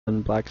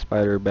Black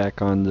Spider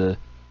back on the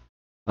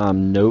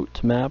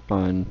note map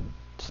on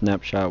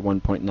snapshot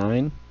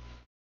 1.9,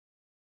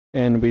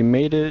 and we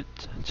made it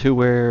to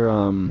where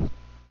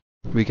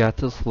we got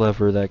this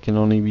lever that can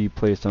only be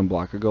placed on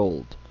block of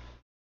gold.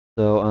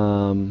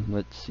 So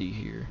let's see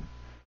here,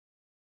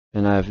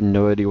 and I have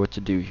no idea what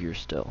to do here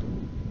still.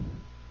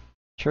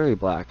 Cherry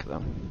black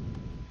though.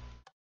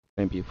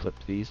 Maybe flip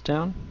these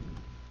down.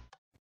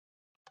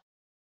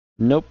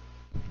 Nope.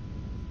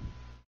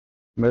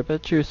 But I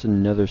bet you it's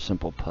another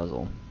simple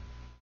puzzle.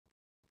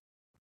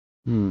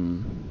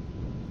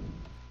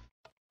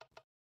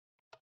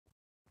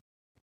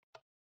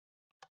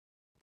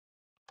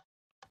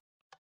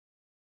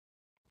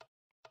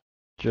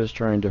 Just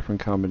trying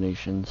different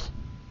combinations.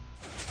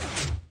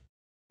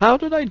 How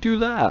did I do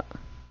that?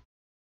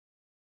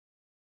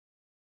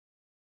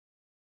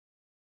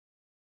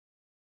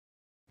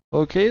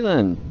 Okay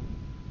then.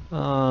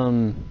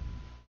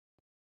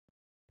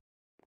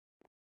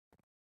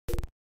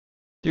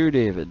 Dear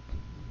David.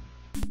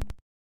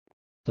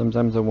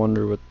 Sometimes I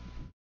wonder what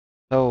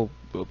hell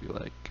will be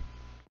like.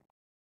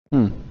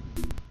 Then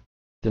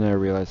I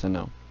realize I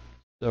know.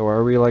 So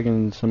are we like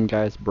in some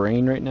guy's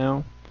brain right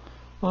now?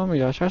 Oh my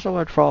gosh, that's a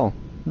large fall.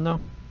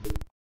 No.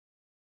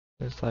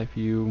 This life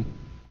you...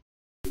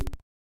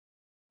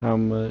 How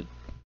much...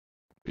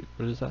 Wait,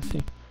 what does that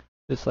say?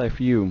 This life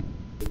you...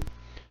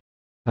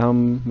 How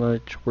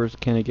much worse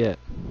can it get?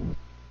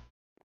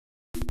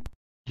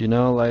 You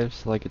know,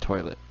 life's like a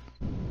toilet.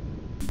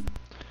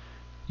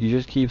 You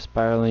just keep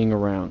spiraling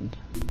around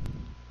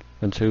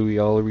until we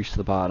all reach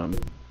the bottom.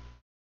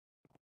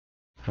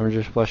 I'm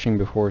just flushing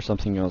before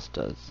something else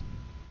does.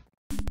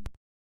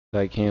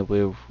 I can't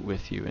live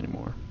with you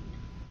anymore.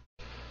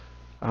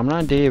 I'm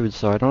not David,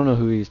 so I don't know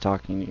who he's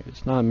talking to.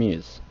 It's not me,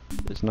 it's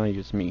not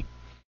you, it's me.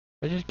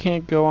 I just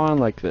can't go on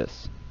like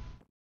this.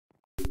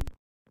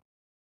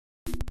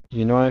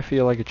 You know, I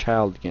feel like a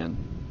child again.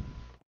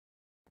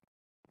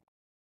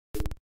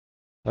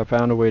 I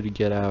found a way to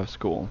get out of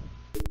school.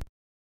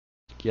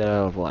 Get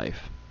out of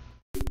life.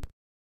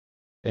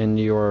 And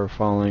you're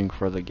falling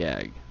for the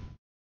gag.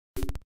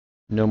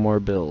 No more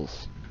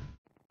bills.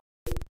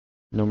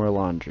 No more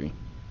laundry.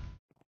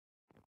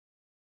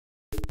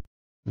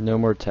 No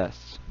more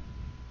tests.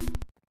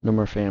 No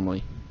more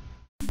family.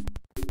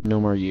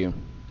 No more you.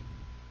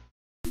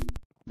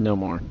 No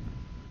more.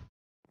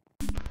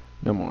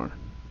 No more.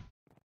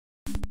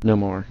 No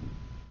more.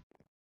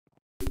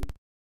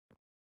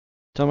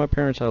 Tell my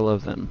parents I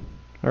love them.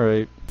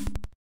 Alright.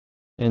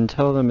 And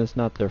tell them it's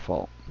not their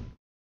fault.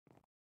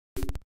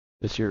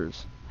 It's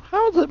yours.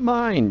 How's it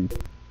mine?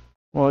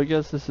 Well, I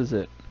guess this is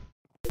it.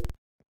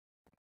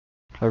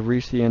 I've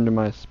reached the end of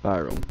my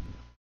spiral.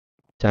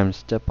 Time to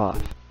step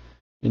off.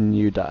 And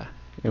you die.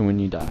 And when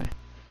you die,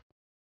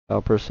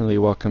 I'll personally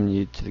welcome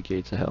you to the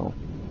gates of hell.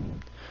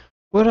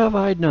 What have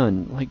I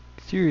done? Like,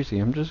 seriously,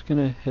 I'm just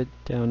gonna head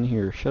down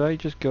here. Should I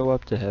just go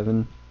up to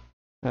heaven?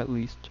 At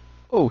least.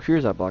 Oh,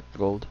 here's that block of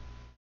gold.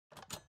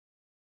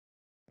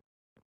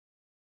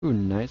 Ooh,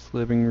 nice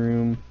living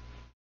room.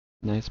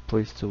 Nice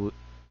place to live.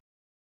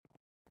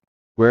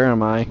 Where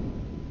am I?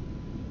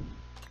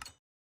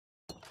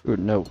 Ooh,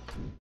 no.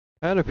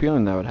 I had a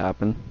feeling that would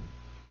happen.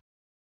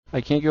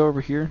 I can't go over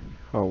here?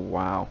 Oh,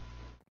 wow.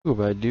 Ooh,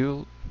 but I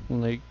do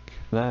like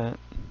that.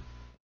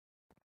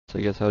 So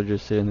I guess I'll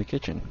just sit in the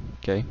kitchen,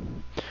 okay?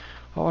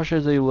 Watch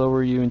as they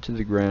lower you into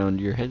the ground,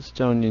 your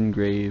headstone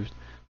engraved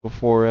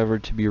before ever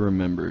to be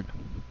remembered.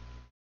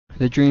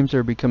 The dreams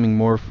are becoming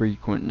more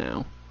frequent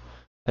now.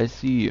 I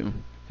see you.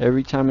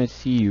 Every time I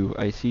see you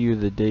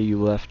the day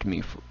you left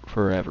me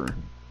forever.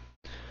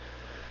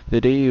 The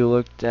day you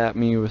looked at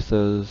me with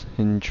those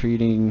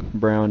entreating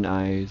brown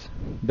eyes,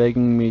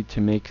 begging me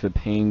to make the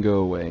pain go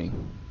away,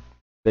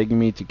 begging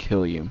me to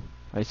kill you.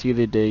 I see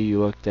the day you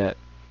looked at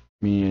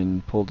me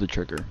and pulled the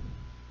trigger.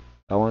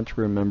 I want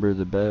to remember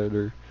the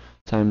better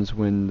times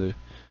when the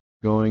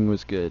going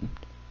was good,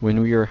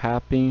 when we were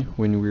happy,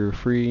 when we were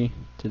free.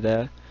 Did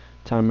that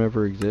time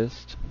ever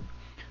exist?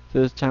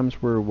 Those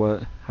times were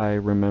what I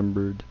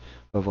remembered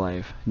of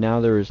life. Now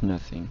there is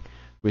nothing.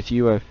 With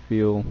you I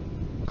feel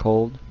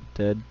cold,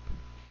 dead.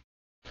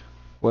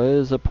 What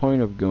is the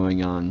point of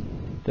going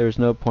on? There's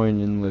no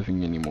point in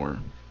living anymore.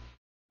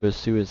 But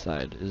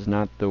suicide is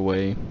not the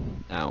way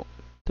out.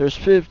 There's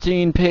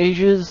 15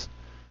 pages?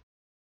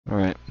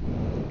 Alright.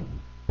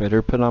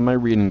 Better put on my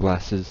reading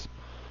glasses.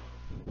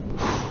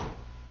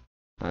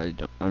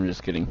 I'm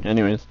just kidding.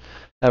 Anyways,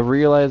 I've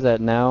realized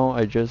that now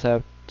I just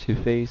have to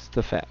face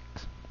the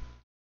facts.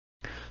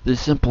 The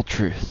simple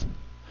truth.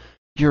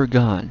 You're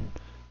gone.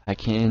 I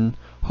can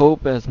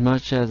hope as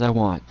much as I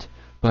want,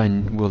 but I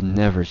will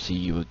never see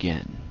you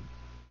again.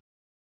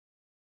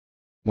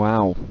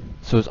 Wow.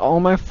 So it's all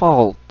my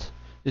fault.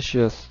 It's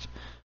just...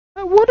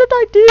 What did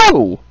I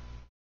do?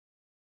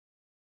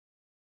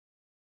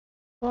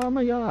 Oh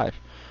my gosh.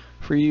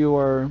 For you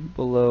are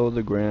below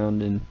the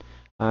ground and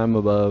I'm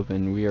above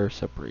and we are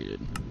separated.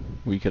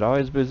 We could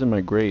always visit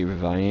my grave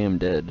if I am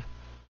dead.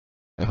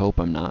 I hope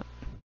I'm not.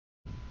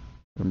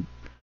 I'm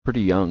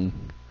pretty young.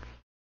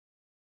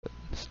 But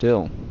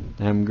Still,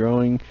 I'm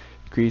growing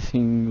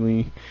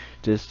increasingly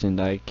distant.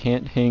 I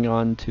can't hang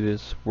on to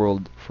this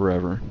world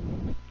forever.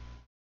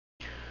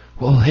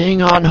 Well,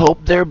 hang on,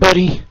 hope there,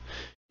 buddy.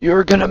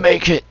 You're gonna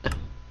make it.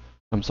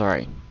 I'm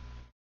sorry.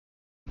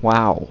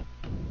 Wow.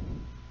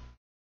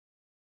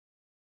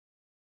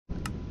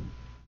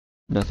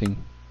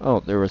 Nothing. Oh,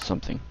 there was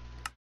something.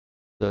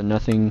 So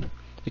nothing.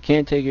 I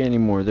can't take it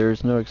anymore. There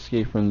is no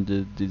escape from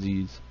the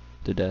disease.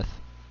 The death.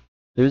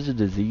 There's a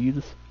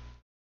disease?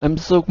 I'm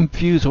so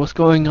confused. What's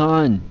going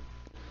on?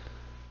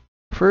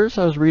 First,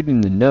 I was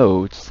reading the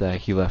notes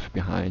that he left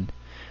behind.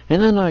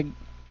 And then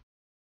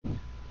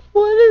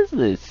what is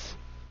this?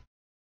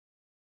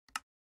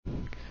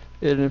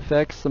 It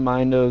infects the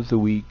mind of the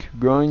weak,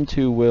 growing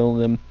to will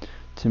them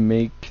to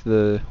make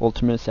the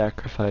ultimate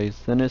sacrifice.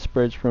 Then it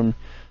spreads from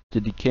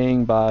the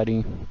decaying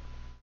body,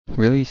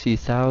 releasing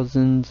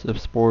thousands of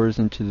spores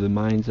into the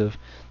minds of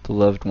the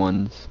loved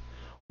ones,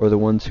 or the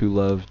ones who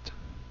loved.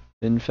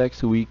 It infects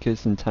the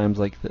weakest in times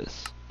like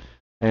this.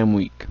 I am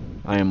weak.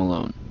 I am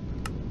alone.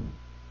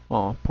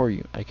 Aw, poor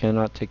you. I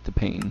cannot take the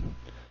pain.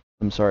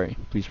 I'm sorry.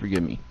 Please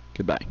forgive me.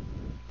 Goodbye.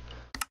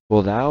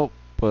 Well, that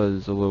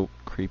was a little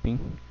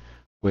creeping.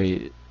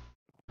 Wait,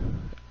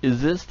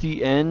 is this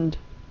the end?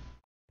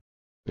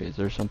 Wait, is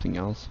there something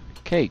else?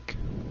 Cake.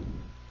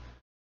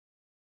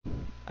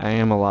 I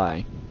am a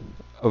lie.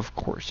 Of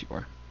course you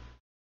are.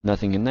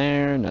 Nothing in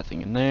there,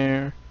 nothing in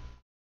there.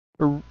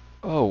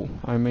 Oh,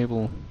 I'm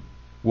able...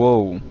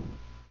 Whoa.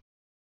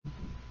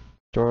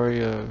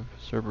 Story of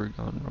server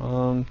gone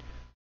wrong.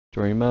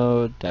 Story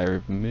mode,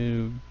 diary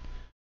removed.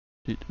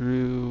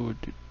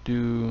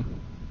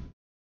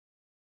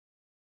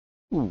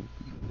 Ooh.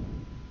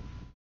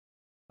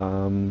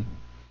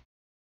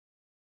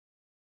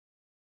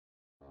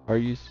 Are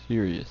you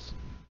serious?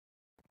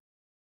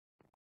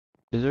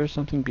 Is there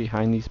something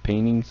behind these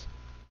paintings?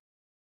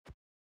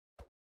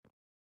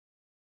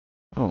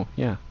 Oh,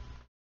 yeah.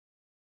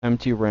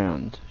 Empty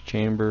round.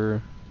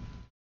 Chamber.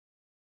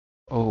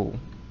 Oh.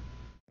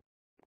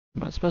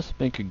 Am I supposed to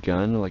make a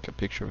gun, like a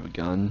picture of a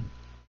gun?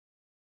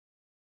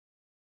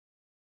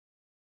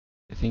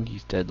 I think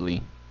he's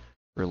deadly.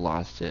 Or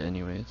lost it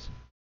anyways.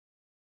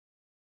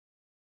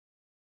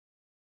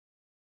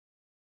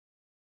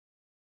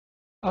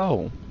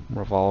 Oh.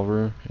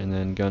 Revolver, and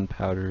then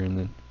gunpowder, and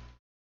then...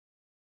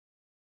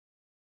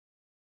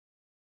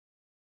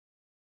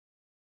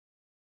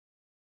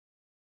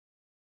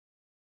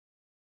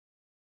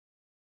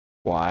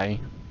 Why?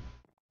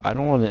 I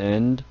don't want to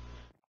end.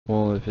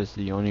 Well, if it's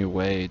the only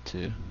way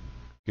to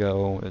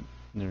go...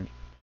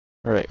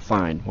 Alright,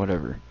 fine,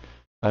 whatever.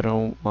 I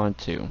don't want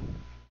to.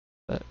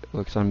 But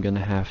looks I'm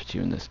gonna have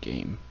to in this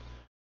game.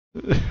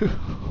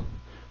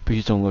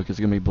 Please don't look, it's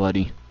gonna be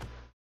bloody.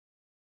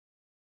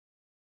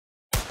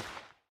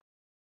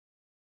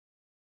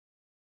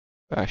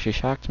 Actually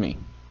shocked me.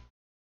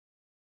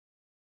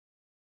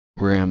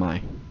 Where am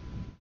I?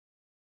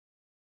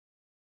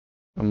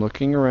 I'm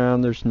looking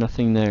around, there's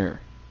nothing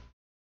there.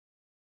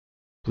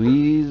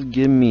 Please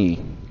give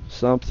me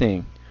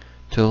something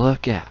to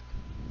look at.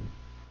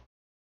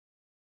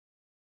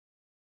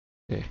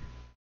 Okay.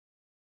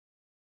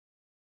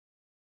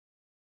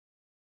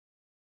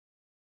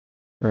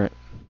 Alright.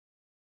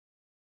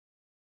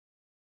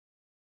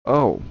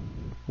 Oh.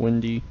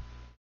 Wendy.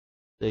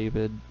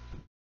 David.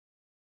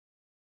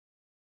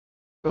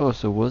 Oh,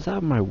 so was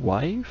that my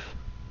wife?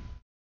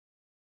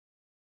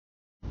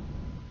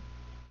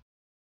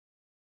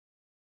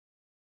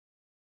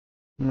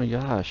 Oh my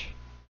gosh.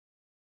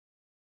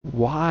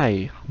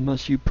 Why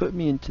must you put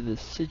me into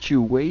this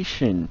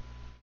situation?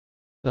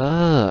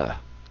 Ugh.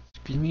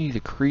 Give me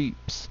the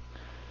creeps.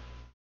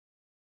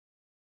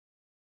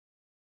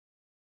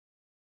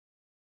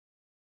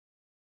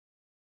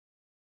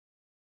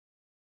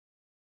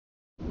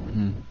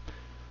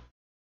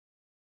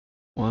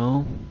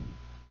 Well,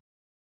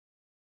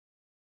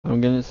 I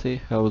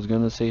was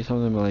gonna say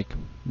something like,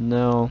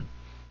 no,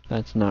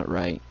 that's not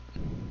right.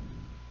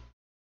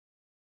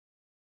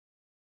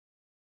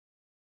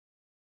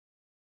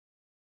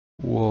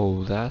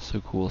 Whoa, that's a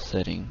cool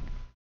setting.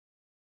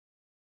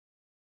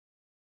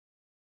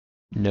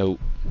 Nope.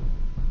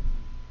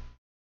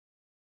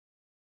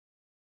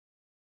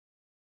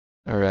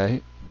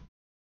 Alright.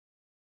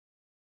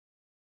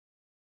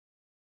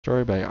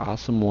 Story by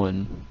Awesome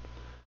One.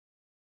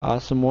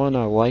 Awesome One,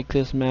 I like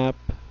this map.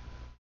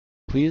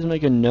 Please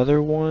make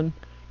another one,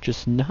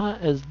 just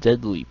not as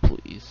deadly,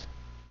 please.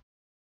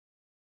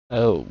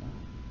 Oh.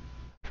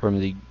 From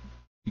the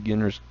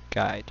beginner's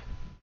guide.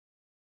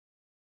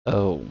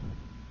 Oh.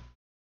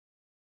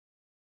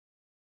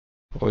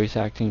 Voice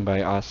acting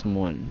by Awesome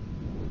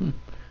One.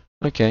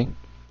 Okay.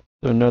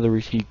 So in other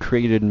words, he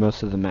created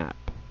most of the map.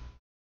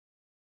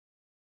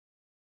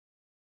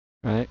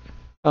 Right?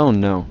 Oh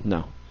no,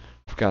 no.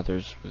 Forgot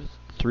there's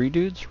 3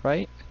 dudes,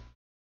 right?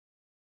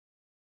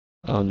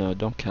 Oh no,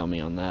 don't count me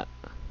on that.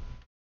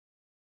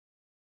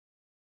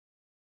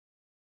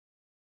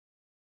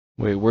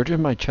 Wait, where did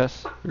my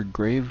chest or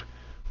grave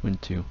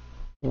went to?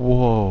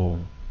 Whoa.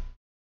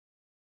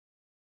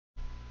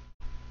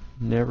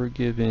 Never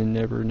give in,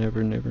 never,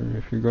 never, never.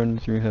 If you're going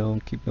through hell,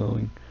 keep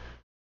going.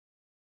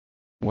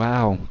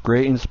 Wow,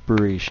 great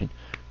inspiration.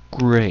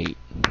 Great.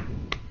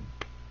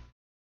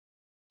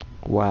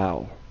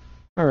 Wow.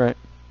 Alright.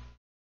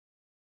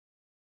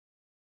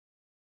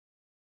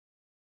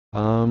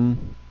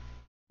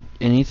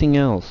 Anything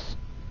else?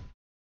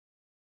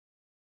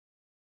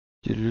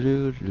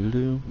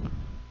 Doo-doo-doo-doo-doo.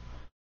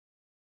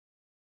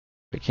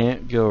 I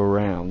can't go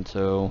around,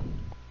 so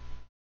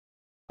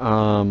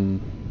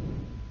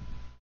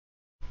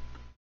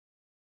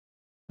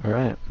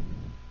alright.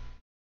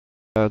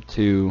 Out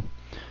to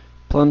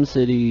Plum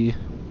City,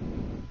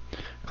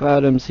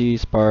 Cloud MC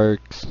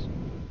Sparks,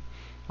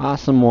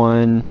 Awesome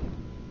One,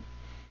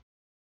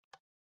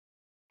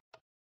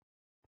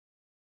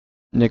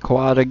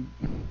 Niquatic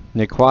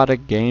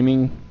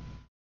Gaming,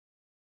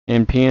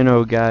 and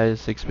Piano Guys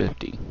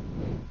 650.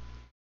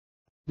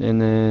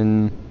 And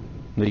then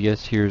I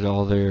guess here's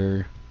all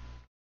their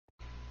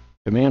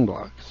command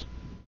blocks.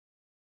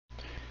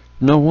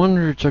 No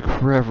wonder it took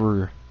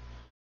forever.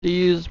 They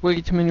used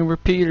way too many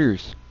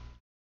repeaters.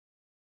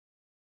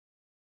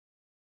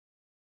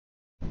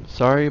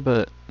 Sorry,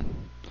 but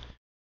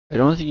I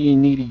don't think you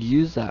need to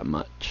use that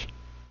much.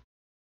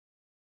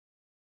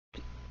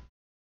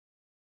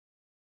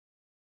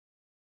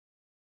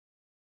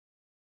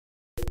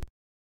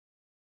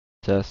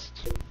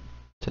 Test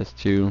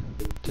 2,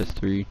 test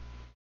 3.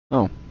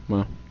 Oh,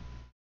 well.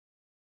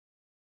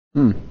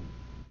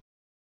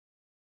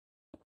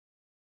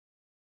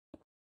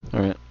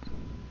 Alright.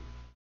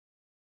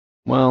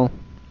 Well,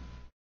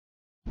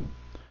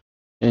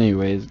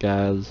 anyways,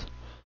 guys.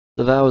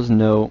 So that was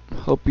Note.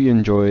 Hope you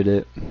enjoyed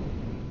it.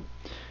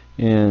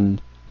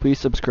 And please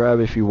subscribe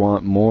if you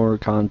want more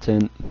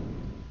content.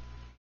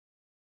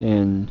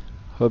 And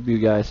hope you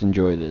guys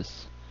enjoy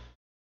this.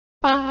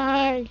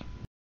 Bye!